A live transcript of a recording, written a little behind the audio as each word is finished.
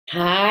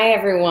Hi,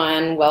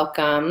 everyone.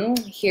 Welcome.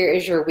 Here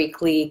is your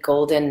weekly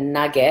golden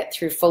nugget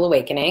through full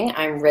awakening.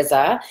 I'm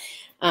Riza.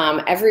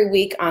 Every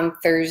week on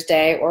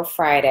Thursday or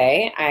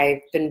Friday, I've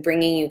been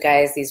bringing you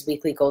guys these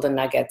weekly golden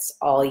nuggets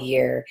all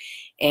year,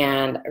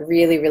 and I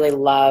really, really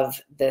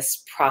love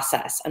this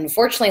process.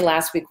 Unfortunately,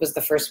 last week was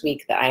the first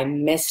week that I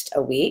missed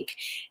a week,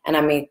 and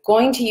I'm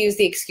going to use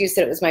the excuse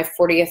that it was my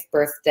 40th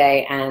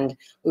birthday, and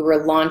we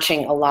were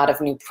launching a lot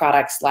of new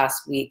products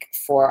last week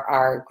for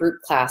our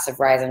group class of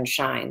Rise and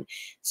Shine.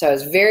 So I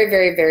was very,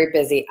 very, very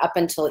busy up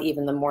until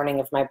even the morning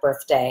of my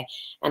birthday,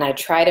 and I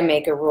try to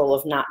make a rule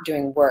of not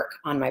doing work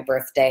on my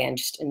birthday and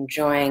just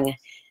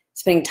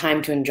spending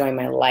time to enjoy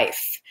my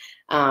life.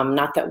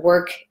 Not that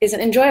work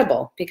isn't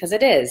enjoyable, because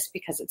it is,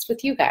 because it's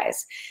with you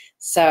guys.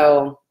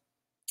 So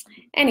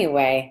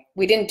anyway,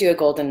 we didn't do a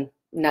golden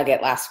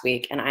nugget last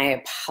week, and I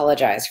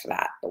apologize for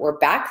that. But we're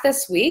back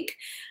this week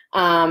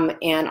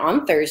and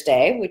on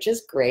Thursday, which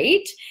is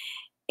great.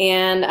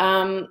 And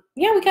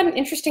yeah, we got an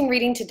interesting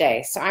reading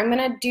today. So I'm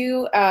going to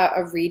do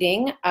a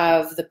reading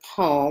of the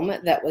poem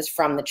that was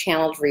from the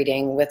channeled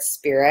reading with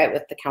Spirit,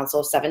 with the Council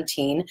of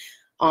 17,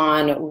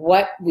 on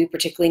what we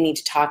particularly need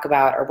to talk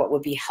about or what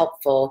would be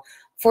helpful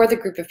for the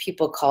group of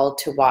people called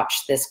to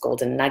watch this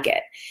golden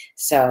nugget.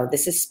 So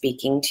this is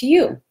speaking to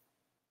you.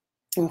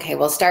 Okay,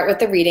 we'll start with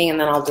the reading and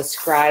then I'll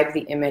describe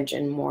the image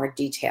in more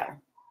detail.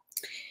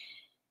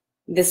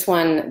 This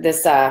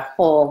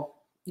whole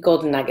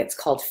golden nugget's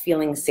called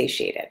Feeling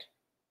Satiated.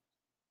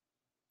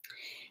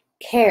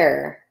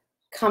 Care,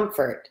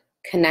 comfort,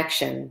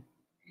 connection,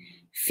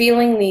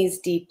 feeling these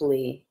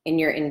deeply in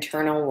your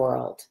internal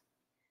world,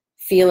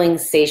 feeling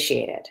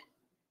satiated,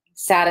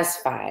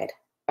 satisfied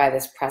by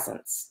this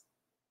presence.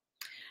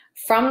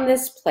 From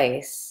this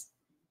place,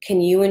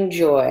 can you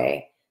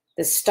enjoy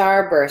the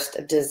starburst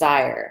of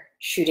desire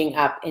shooting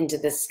up into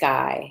the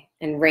sky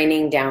and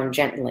raining down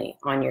gently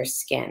on your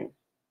skin?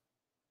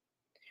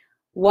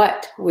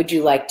 What would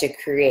you like to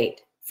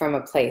create from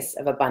a place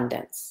of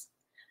abundance,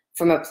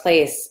 from a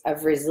place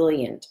of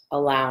resilient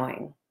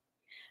allowing,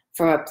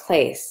 from a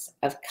place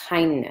of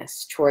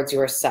kindness towards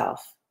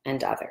yourself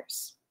and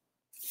others?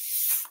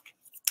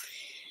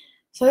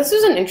 So this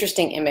was an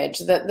interesting image.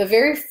 The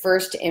very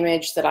first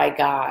image that I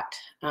got,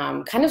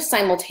 kind of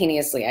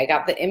simultaneously, I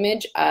got the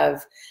image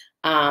of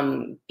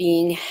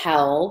being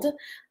held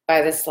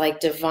by this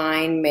like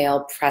divine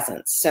male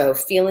presence. So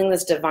feeling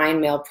this divine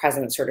male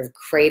presence sort of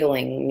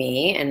cradling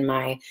me and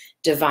my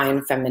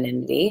divine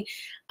femininity,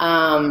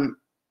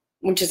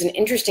 which is an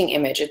interesting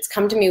image. It's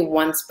come to me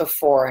once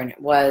before, and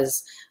it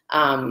was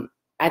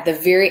at the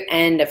very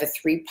end of a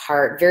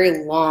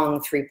very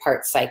long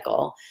three-part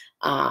cycle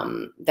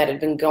that had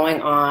been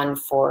going on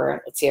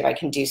for, let's see if I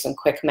can do some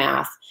quick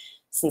math,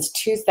 since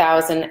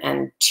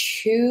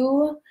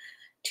 2002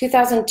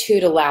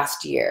 to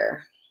last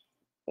year,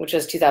 which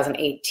was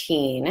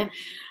 2018.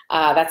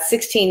 That's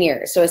 16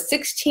 years. So a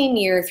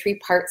 16-year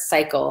three-part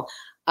cycle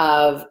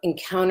of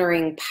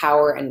encountering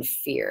power and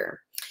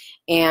fear.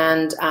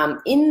 And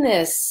in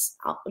this,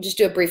 I'll just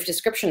do a brief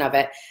description of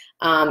it.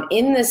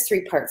 In this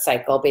three-part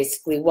cycle,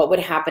 basically what would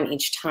happen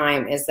each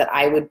time is that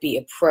I would be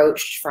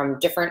approached from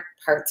different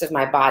parts of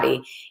my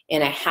body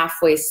in a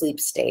halfway sleep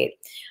state.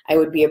 I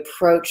would be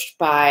approached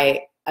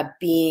by a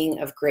being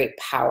of great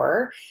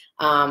power,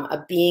 a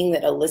being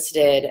that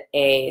elicited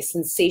a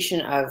sensation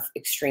of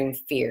extreme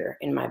fear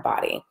in my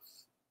body.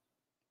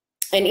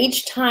 And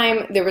each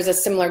time there was a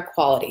similar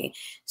quality.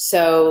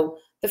 So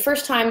the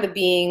first time the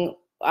being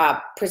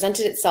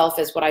presented itself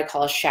as what I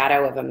call a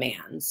shadow of a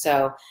man.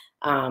 So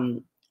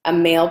a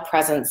male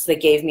presence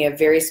that gave me a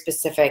very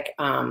specific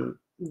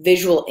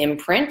visual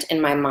imprint in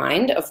my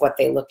mind of what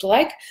they looked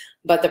like,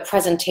 but the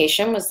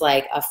presentation was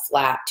like a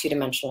flat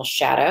two-dimensional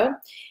shadow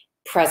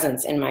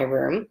presence in my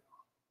room.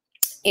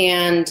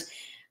 And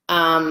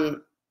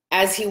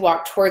as he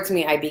walked towards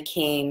me, I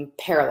became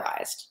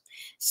paralyzed.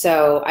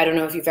 So I don't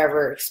know if you've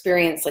ever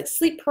experienced like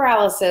sleep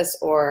paralysis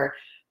or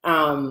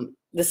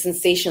the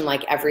sensation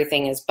like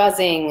everything is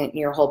buzzing,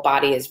 your whole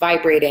body is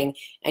vibrating,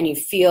 and you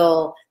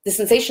feel, the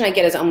sensation I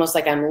get is almost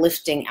like I'm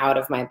lifting out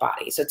of my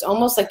body. So it's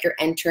almost like you're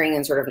entering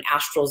in sort of an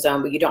astral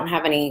zone, but you don't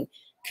have any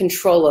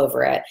control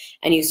over it,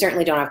 and you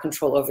certainly don't have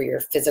control over your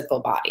physical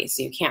body,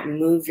 so you can't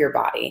move your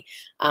body.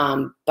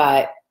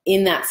 But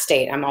in that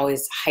state, I'm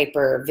always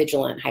hyper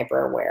vigilant,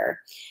 hyper aware.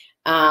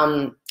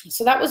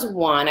 So that was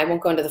one. I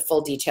won't go into the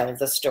full detail of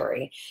the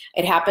story.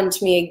 It happened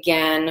to me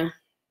again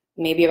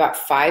maybe about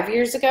 5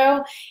 years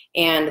ago,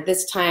 and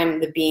this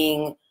time the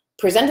being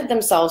presented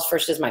themselves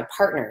first as my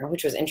partner,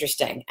 which was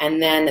interesting,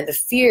 and then the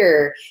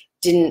fear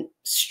didn't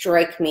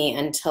strike me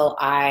until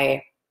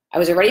I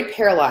was already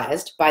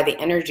paralyzed by the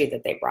energy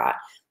that they brought,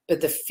 but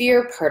the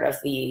fear part of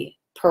the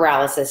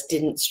paralysis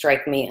didn't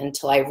strike me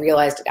until I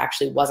realized it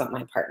actually wasn't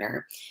my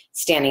partner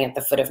standing at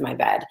the foot of my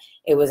bed.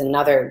 It was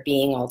another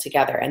being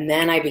altogether. And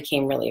then I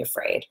became really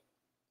afraid.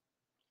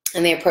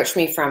 And they approached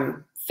me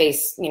from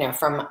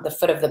from the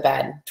foot of the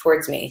bed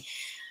towards me.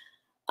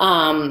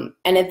 And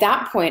at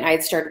that point, I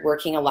had started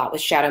working a lot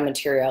with shadow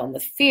material and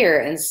with fear.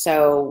 And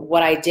so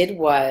what I did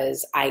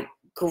was I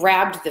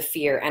grabbed the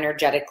fear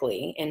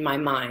energetically in my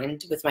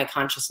mind with my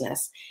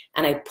consciousness,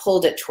 and I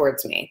pulled it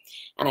towards me,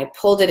 and I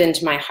pulled it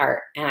into my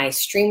heart, and I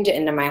streamed it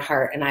into my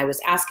heart, and I was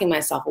asking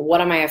myself, well,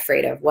 what am I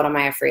afraid of? What am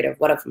I afraid of?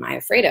 What am I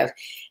afraid of?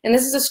 And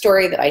this is a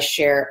story that I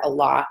share a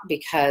lot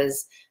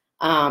because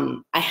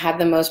I had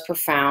the most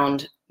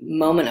profound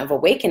moment of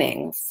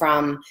awakening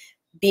from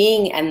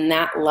being in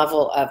that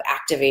level of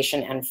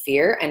activation and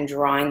fear and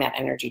drawing that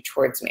energy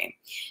towards me.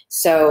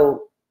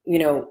 So,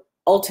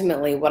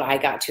 ultimately what I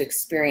got to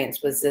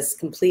experience was this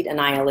complete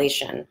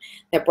annihilation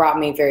that brought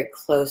me very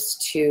close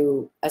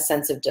to a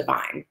sense of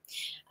divine.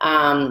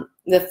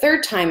 The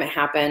third time it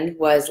happened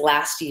was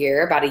last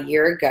year, about a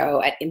year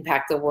ago, at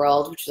Impact the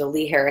World, which was a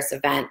Lee Harris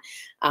event,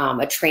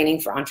 a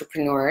training for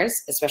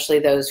entrepreneurs, especially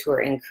those who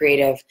are in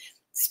creative,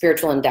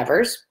 spiritual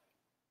endeavors.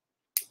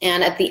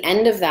 And at the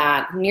end of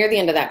that, near the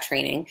end of that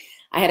training,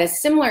 I had a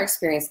similar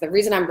experience. The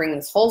reason I'm bringing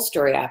this whole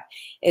story up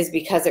is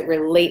because it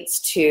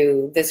relates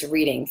to this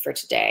reading for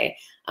today,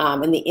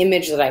 and the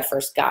image that I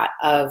first got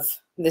of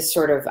this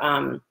sort of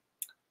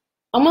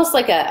almost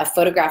like a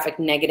photographic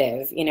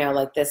negative,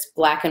 like this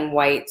black and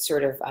white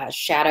sort of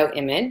shadow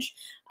image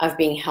of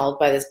being held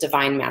by this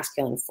divine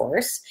masculine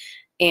force.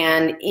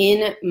 And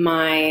in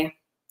my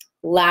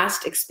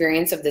last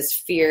experience of this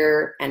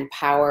fear and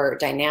power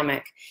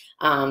dynamic,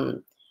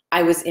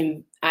 I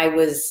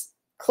was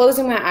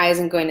closing my eyes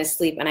and going to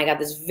sleep, and I got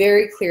this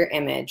very clear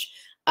image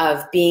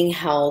of being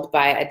held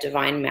by a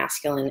divine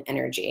masculine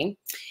energy.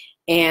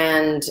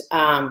 And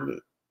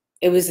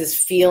it was this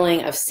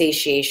feeling of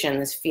satiation,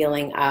 this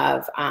feeling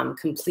of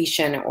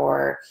completion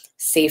or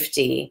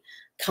safety,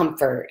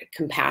 comfort,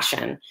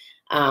 compassion,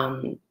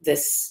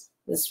 this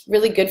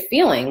really good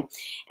feeling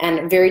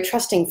and very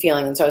trusting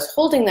feeling. And so I was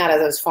holding that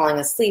as I was falling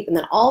asleep. And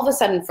then all of a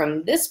sudden,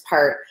 from this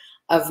part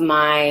of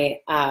my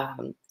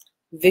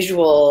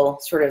visual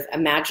sort of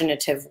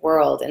imaginative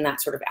world, in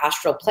that sort of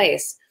astral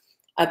place,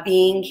 a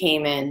being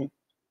came in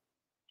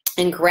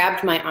and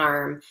grabbed my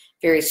arm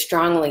very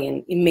strongly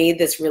and made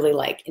this really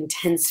like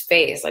intense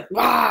face, like,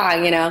 wah,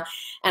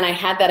 and I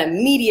had that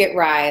immediate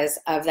rise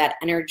of that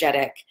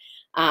energetic,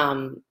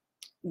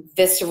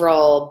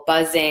 visceral,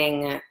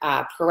 buzzing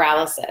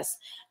paralysis.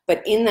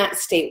 But in that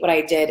state, what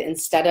I did,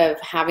 instead of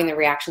having the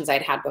reactions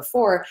I'd had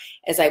before,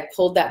 is I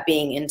pulled that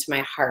being into my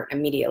heart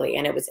immediately,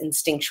 and it was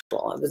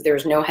instinctual. There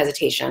was no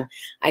hesitation.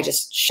 I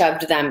just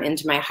shoved them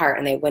into my heart,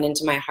 and they went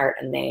into my heart,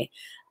 and they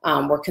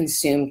were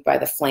consumed by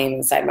the flame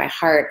inside my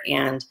heart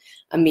and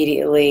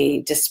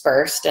immediately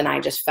dispersed, and I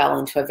just fell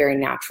into a very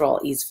natural,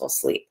 easeful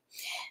sleep.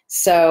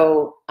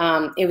 So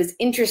it was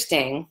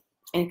interesting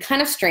and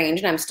kind of strange,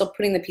 and I'm still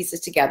putting the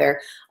pieces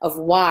together of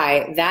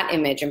why that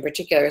image in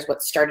particular is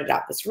what started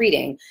out this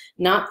reading,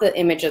 not the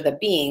image of the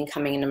being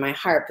coming into my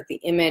heart, but the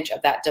image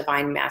of that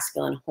divine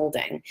masculine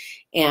holding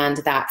and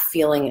that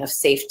feeling of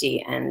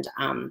safety and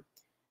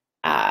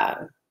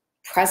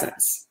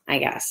presence, I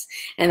guess.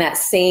 And that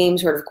same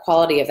sort of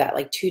quality of that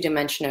like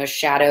two-dimensional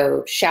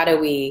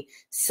shadowy,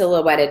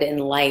 silhouetted in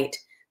light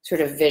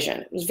sort of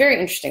vision. It was very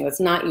interesting. That's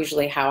not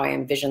usually how I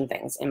envision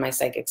things in my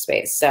psychic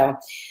space. So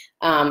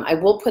I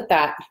will put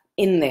that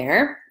in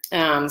there.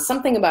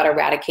 Something about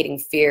eradicating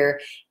fear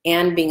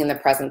and being in the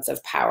presence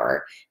of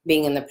power,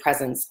 being in the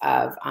presence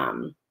of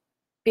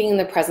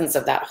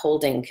that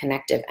holding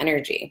connective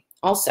energy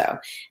also.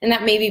 And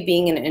that maybe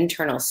being an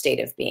internal state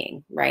of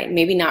being, right?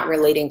 Maybe not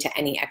relating to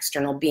any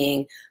external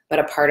being, but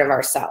a part of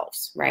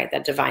ourselves, right?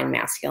 That divine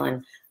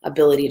masculine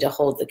ability to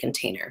hold the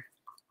container.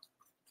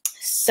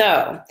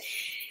 So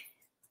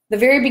the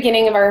very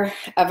beginning of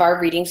our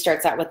reading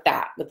starts out with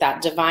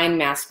that divine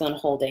masculine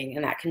holding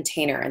and that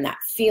container and that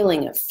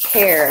feeling of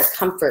care,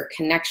 comfort,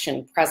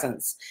 connection,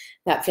 presence,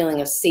 that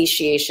feeling of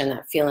satiation,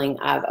 that feeling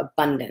of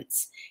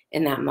abundance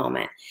in that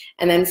moment.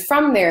 And then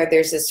from there,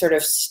 there's this sort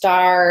of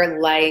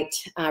starlight,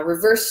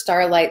 reverse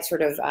starlight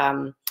sort of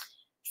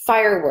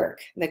firework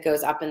that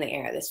goes up in the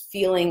air, this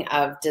feeling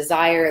of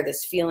desire,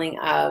 this feeling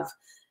of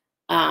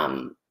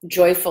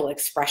joyful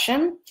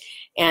expression,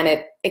 and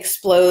it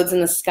explodes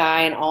in the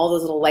sky and all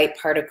those little light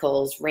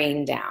particles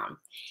rain down.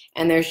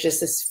 And there's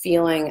just this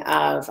feeling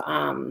of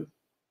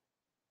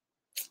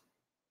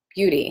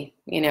beauty,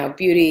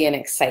 beauty and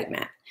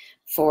excitement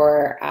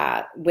for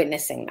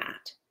witnessing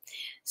that.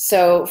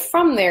 So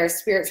from there,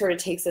 Spirit sort of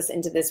takes us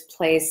into this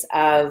place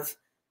of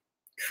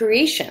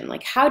creation.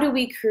 Like, how do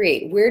we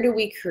create? Where do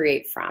we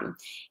create from?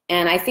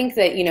 And I think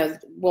that,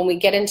 when we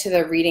get into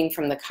the reading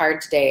from the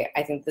card today,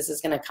 I think this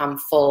is going to come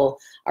full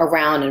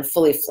around and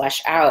fully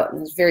flesh out.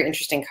 And it's a very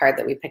interesting card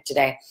that we picked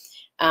today.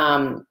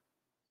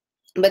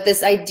 But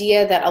this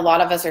idea that a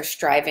lot of us are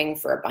striving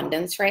for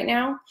abundance right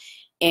now,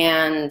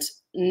 and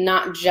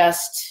not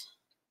just,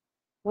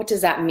 what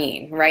does that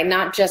mean, right?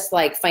 Not just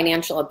like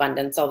financial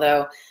abundance,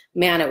 although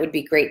man, it would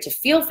be great to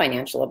feel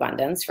financial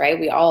abundance, right?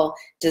 We all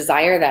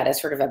desire that as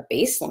sort of a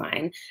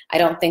baseline. I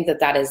don't think that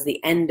that is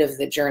the end of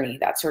the journey.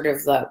 That's sort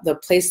of the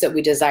place that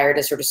we desire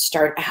to sort of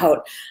start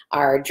out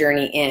our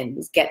journey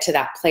in, get to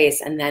that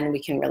place, and then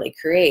we can really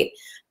create.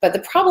 But the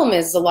problem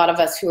is a lot of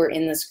us who are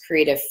in this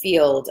creative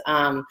field,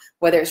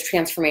 whether it's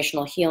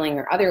transformational healing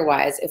or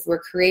otherwise, if we're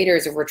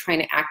creators, if we're trying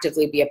to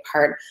actively be a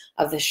part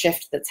of the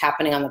shift that's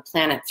happening on the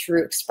planet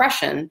through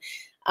expression,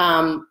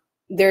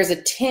 there's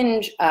a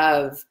tinge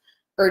of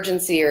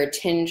urgency or a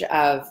tinge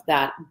of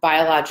that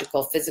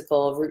biological,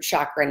 physical root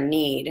chakra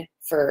need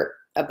for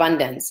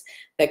abundance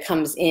that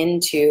comes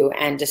into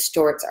and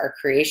distorts our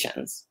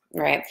creations,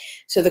 right?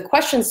 So the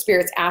question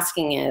Spirit's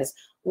asking is,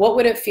 what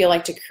would it feel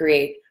like to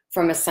create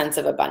from a sense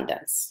of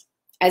abundance,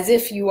 as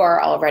if you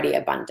are already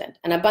abundant?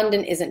 And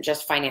abundant isn't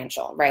just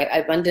financial, right?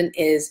 Abundant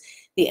is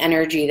the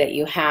energy that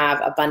you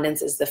have.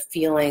 Abundance is the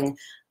feeling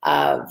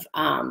of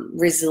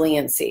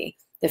resiliency,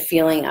 the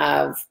feeling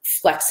of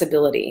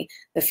flexibility,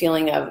 the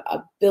feeling of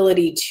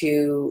ability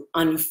to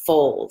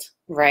unfold,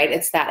 right?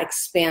 It's that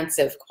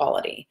expansive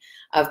quality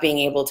of being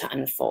able to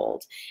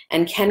unfold.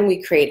 And can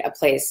we create a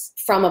place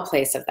from a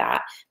place of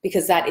that?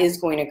 Because that is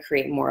going to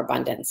create more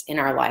abundance in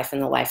our life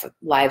and the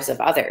lives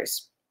of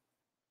others.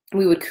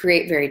 We would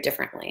create very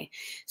differently.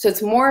 So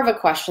it's more of a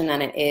question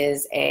than it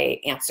is an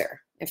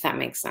answer, if that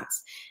makes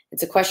sense.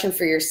 It's a question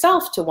for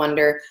yourself to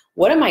wonder,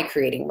 what am I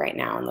creating right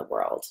now in the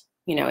world?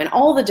 You know, in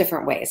all the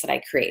different ways that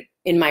I create,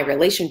 in my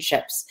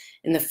relationships,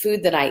 in the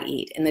food that I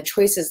eat, in the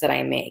choices that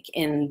I make,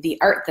 in the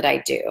art that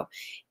I do,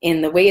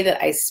 in the way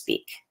that I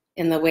speak,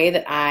 in the way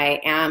that I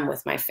am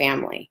with my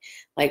family.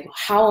 Like,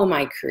 how am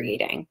I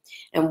creating?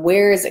 And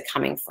where is it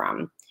coming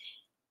from?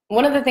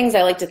 One of the things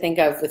I like to think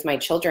of with my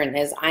children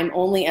is I'm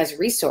only as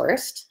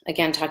resourced,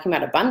 again, talking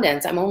about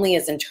abundance, I'm only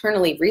as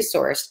internally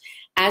resourced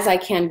as I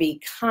can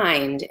be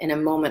kind in a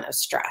moment of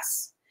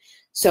stress.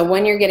 So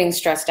when you're getting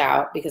stressed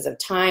out because of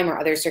time or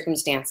other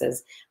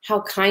circumstances,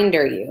 how kind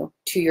are you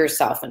to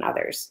yourself and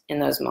others in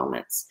those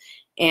moments?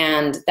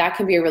 And that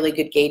can be a really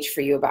good gauge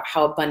for you about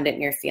how abundant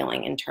you're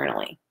feeling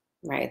internally,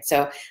 right?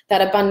 So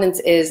that abundance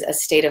is a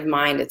state of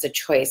mind, it's a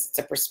choice, it's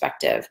a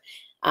perspective,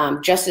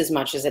 just as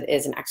much as it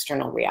is an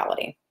external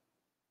reality.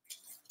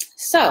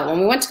 So when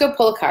we went to go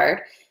pull a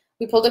card,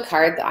 we pulled a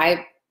card that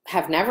I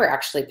have never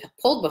actually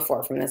pulled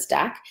before from this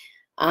deck.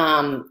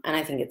 And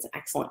I think it's an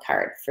excellent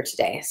card for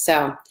today.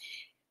 So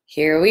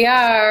here we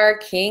are,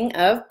 King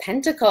of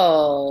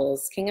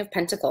Pentacles, King of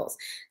Pentacles.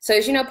 So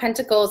as you know,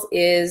 Pentacles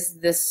is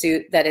the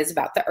suit that is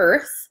about the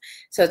earth.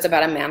 So it's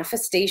about a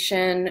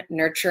manifestation,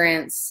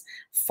 nurturance,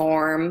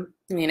 form,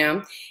 you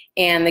know,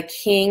 and the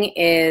King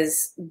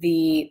is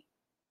the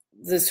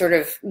sort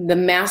of the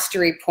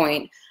mastery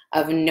point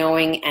of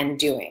knowing and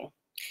doing.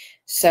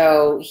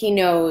 So he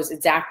knows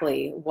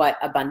exactly what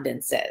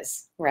abundance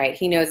is, right?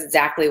 He knows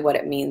exactly what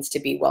it means to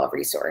be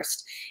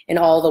well-resourced in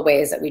all the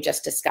ways that we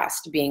just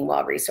discussed, being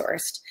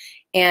well-resourced.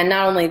 And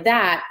not only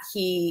that,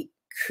 he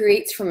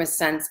creates from a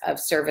sense of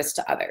service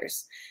to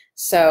others.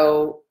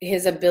 So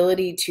his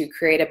ability to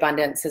create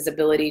abundance, his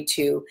ability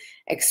to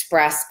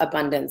express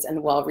abundance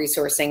and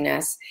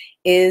well-resourcingness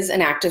is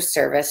an act of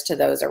service to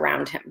those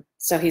around him.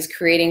 So he's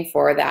creating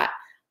for that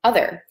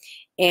other.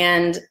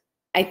 And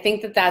I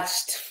think that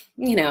that's,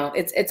 you know,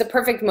 it's a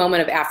perfect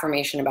moment of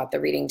affirmation about the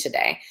reading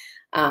today.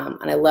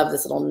 And I love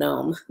this little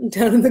gnome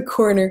down in the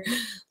corner.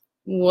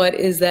 What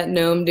is that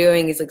gnome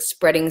doing? He's like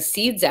spreading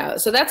seeds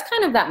out. So that's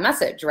kind of that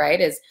message, right?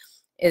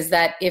 Is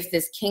that if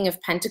this King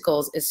of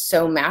Pentacles is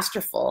so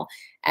masterful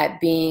at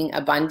being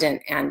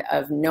abundant and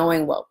of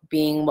knowing what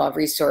being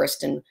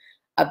well-resourced and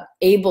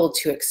able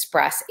to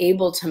express,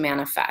 able to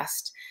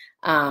manifest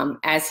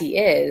as he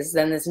is,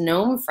 then this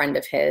gnome friend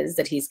of his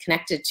that he's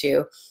connected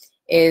to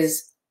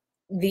is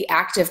the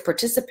active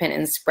participant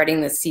in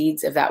spreading the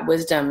seeds of that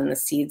wisdom and the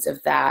seeds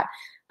of that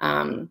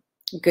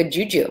good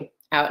juju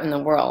out in the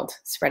world,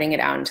 spreading it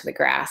out into the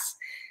grass.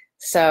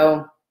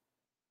 So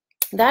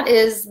that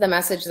is the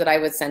message that I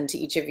would send to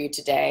each of you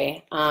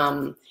today.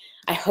 I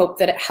hope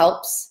that it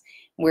helps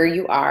where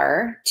you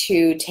are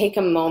to take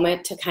a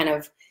moment to kind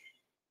of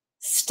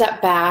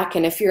step back.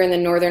 And if you're in the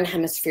Northern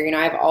Hemisphere, you know,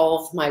 I have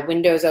all of my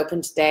windows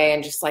open today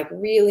and just like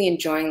really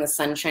enjoying the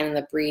sunshine and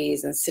the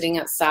breeze and sitting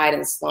outside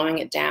and slowing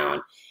it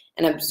down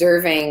and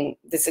observing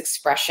this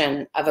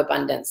expression of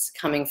abundance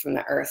coming from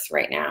the earth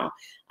right now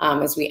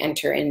as we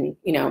enter in,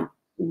 you know,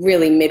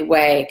 really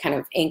midway, kind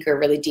of anchor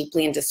really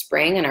deeply into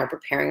spring and are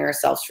preparing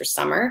ourselves for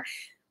summer.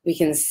 We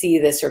can see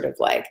this sort of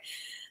like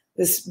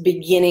this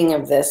beginning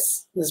of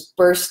this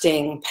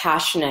bursting,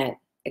 passionate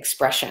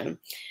expression.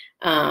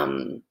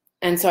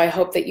 And so I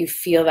hope that you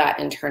feel that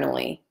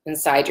internally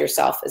inside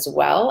yourself as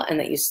well, and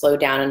that you slow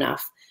down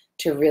enough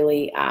to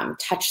really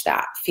touch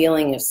that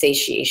feeling of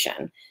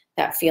satiation,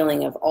 that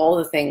feeling of all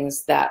the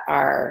things that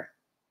are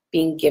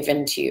being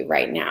given to you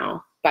right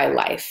now by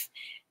life.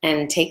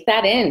 And take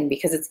that in,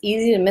 because it's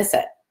easy to miss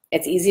it.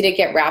 It's easy to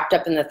get wrapped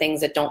up in the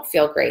things that don't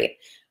feel great,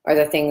 or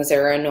the things that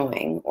are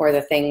annoying, or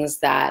the things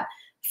that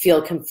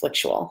feel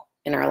conflictual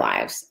in our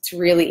lives. It's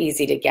really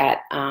easy to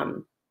get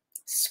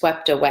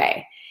swept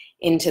away.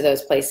 into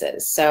those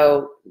places.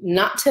 So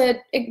not to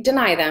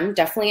deny them,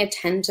 definitely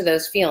attend to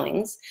those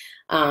feelings,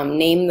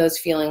 name those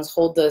feelings,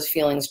 hold those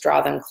feelings,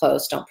 draw them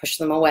close, don't push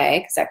them away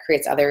because that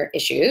creates other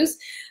issues.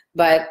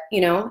 But,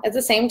 you know, at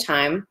the same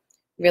time,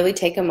 really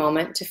take a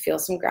moment to feel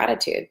some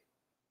gratitude.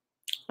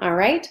 All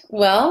right,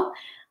 well,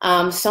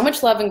 so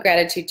much love and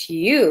gratitude to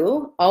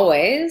you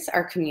always,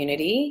 our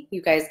community.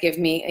 You guys give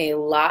me a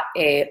lot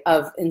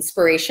of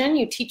inspiration.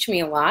 You teach me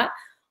a lot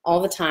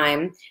all the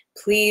time.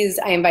 Please,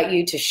 I invite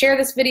you to share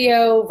this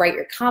video, write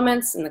your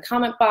comments in the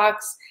comment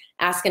box,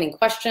 ask any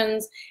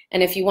questions.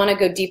 And if you want to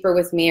go deeper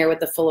with me or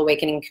with the Full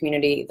Awakening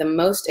community, the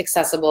most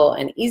accessible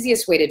and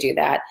easiest way to do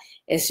that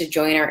is to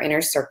join our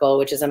Inner Circle,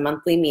 which is a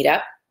monthly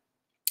meetup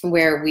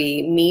where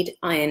we meet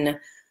in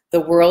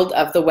the world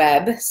of the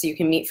web. So you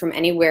can meet from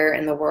anywhere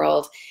in the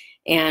world.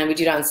 And we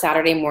do it on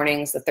Saturday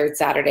mornings, the third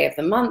Saturday of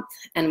the month.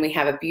 And we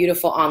have a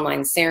beautiful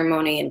online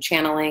ceremony and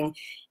channeling.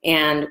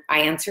 And I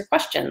answer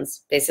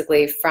questions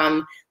basically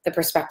from the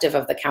perspective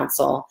of the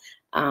council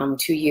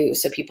to you.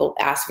 So people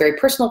ask very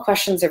personal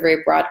questions or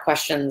very broad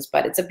questions,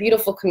 but it's a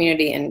beautiful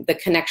community, and the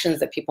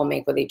connections that people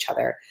make with each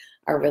other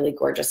are really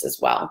gorgeous as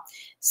well.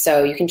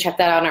 So you can check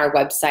that out on our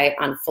website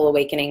on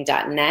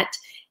fullawakening.net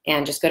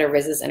and just go to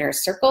Riza's Inner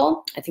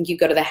Circle. I think you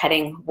go to the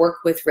heading Work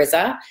with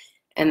Riza,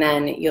 and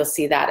then you'll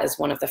see that as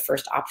one of the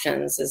first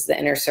options is the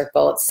Inner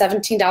Circle. It's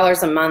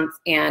 $17 a month,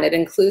 and it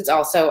includes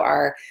also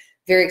our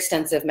very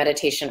extensive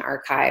meditation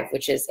archive,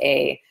 which is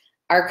a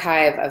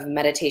archive of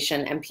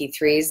meditation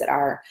MP3s that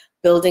are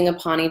building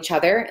upon each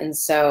other. And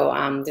so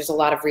there's a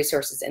lot of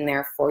resources in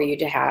there for you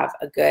to have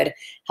a good,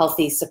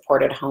 healthy,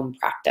 supported home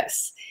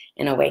practice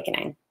in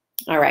awakening.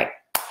 All right.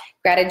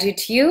 Gratitude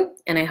to you,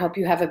 and I hope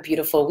you have a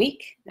beautiful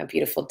week, a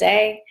beautiful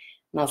day,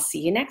 and I'll see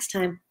you next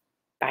time.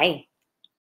 Bye.